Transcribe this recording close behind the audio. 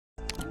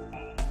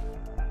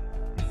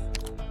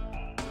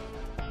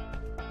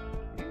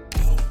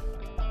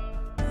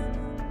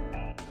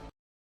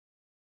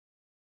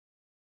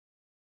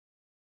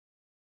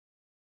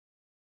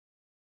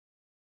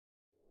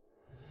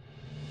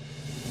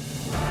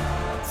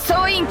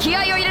員気合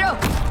を入れろ。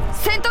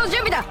戦闘準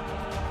備だ。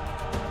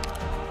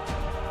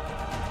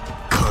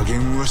加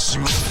減はし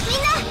ます。み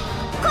んな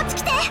こっち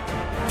来て。ウ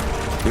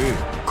ォーミン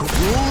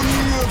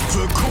グアップ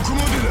はここま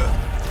でだ。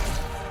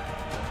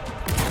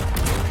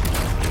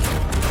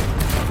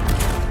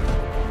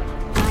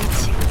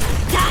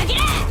たぎれ、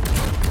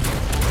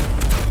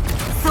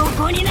そ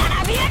こに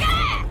並びやがれ。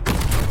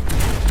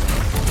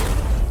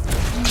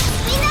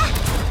みんな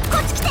こ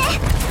っち来て。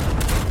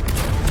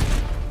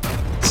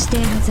指定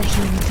の座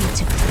標に到着。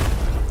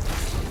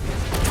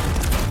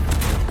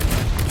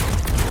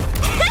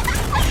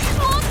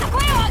もっと声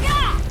を上げろ。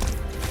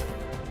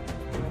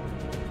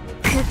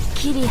くっ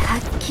きりはっ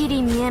き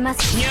り見えま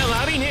す。いや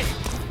悪いね、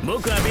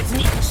僕は別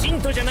に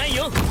信徒じゃない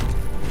よ。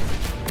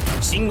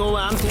信号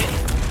は安定、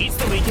いつ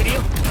でも行ける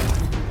よ。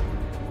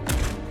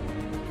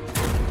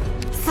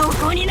そ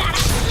こになら。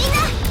みんな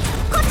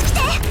こっち来て。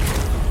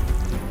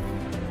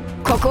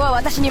ここは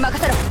私に任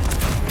せろ。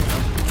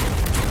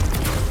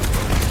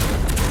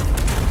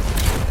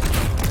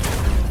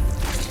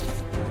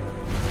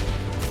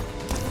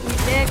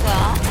痛え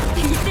か、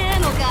痛え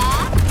のか。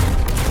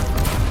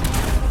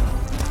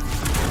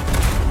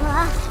う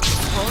わ、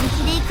本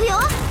気で行くよ。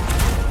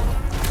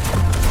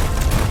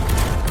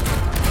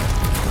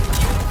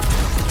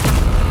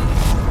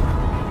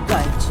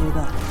害虫が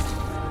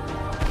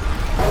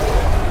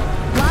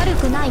悪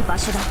くない場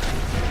所だ。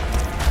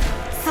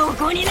そ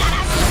こになら。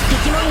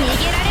敵も逃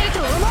げられると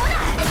思うな。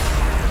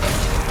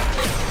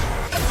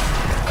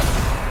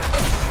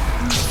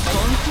本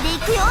気で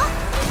行くよ。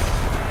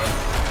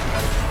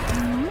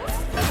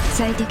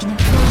最適な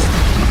コースだ。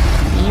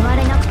言わ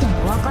れなくても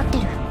分かって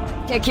る。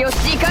敵を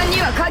時間に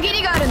は限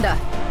りがあるんだ。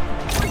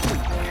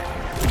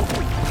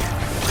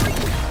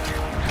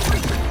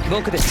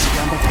僕です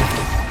頑張っ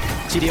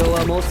て。治療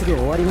はもうすぐ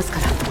終わりますか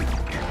ら。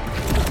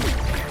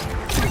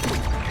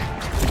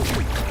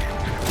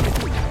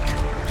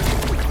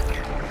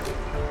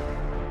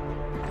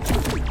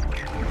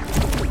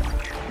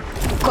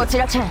こち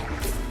らチェン、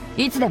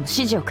いつでも指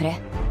示をくれ。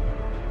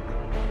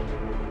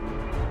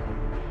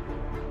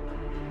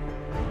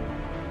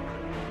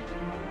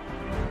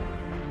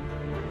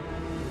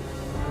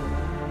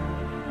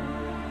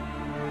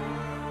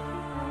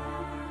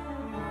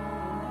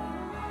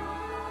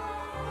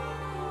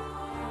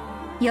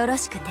よろ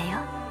しくてよ。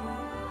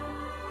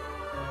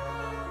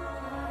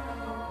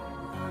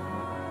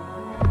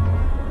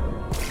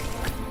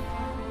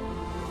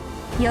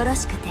よろ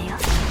しくてよ。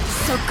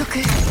即刻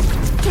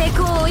抵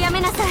抗をおやめ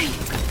なさい。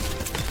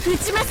撃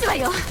ちますわ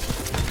よ。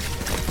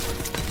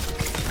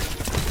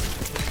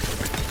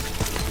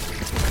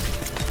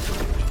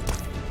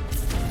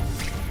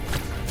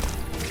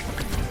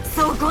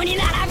そこに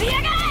並びや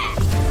がれ。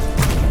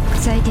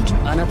最適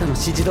なあなたの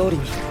指示通り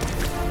に。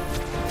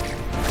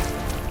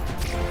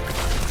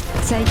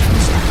最適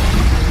した。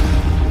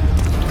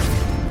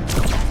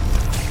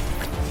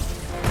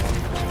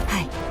は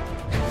い。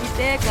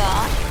痛えか、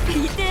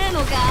痛えの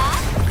か。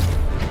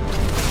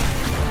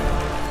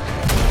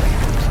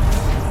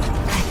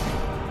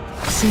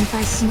心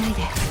配しない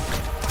で。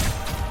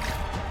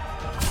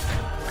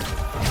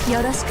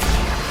よろしく。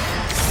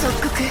即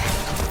刻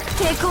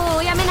抵抗を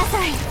おやめな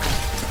さい。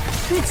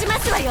撃ちま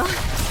すわよ。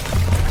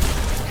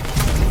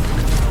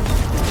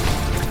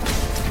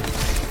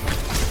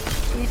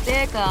痛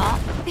えか、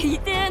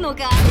痛えの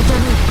か。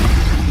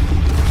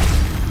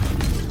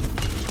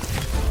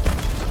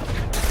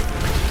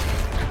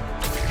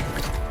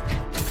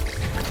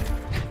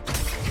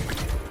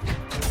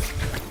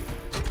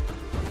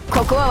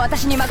ここは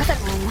私に任せろ。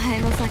お前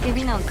の叫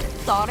びなんて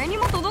誰に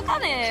も届か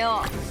ねえ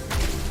よ。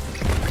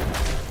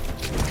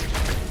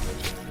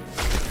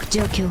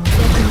状況をよく目を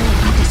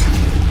立て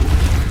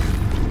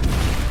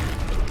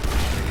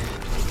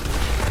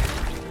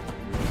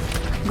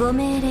ず。ご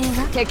命令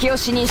は。敵を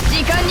死に時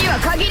間には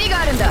限り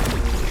があるんだ。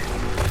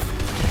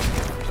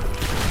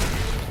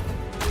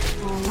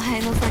お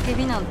前の叫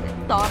びなんて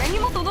誰に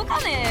も届か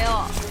ねえ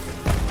よ。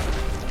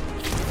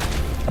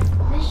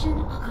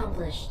Mission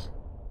accomplished.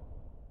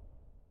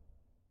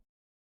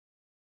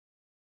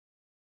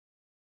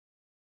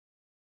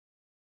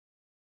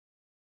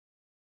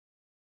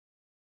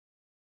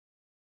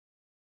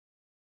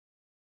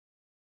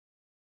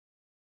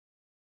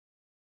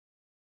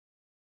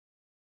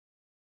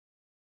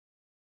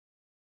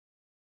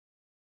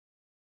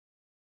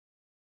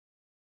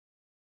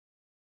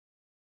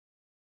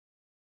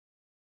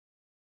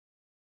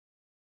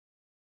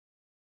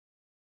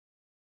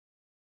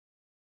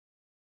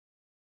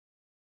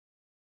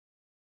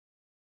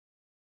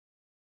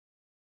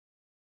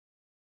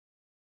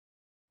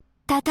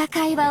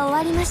 戦いは終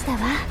わりましたわ。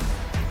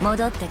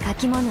戻って書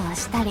き物を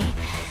したり、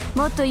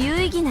もっと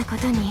有意義なこ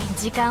とに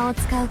時間を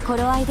使う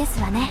頃合いです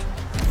わね。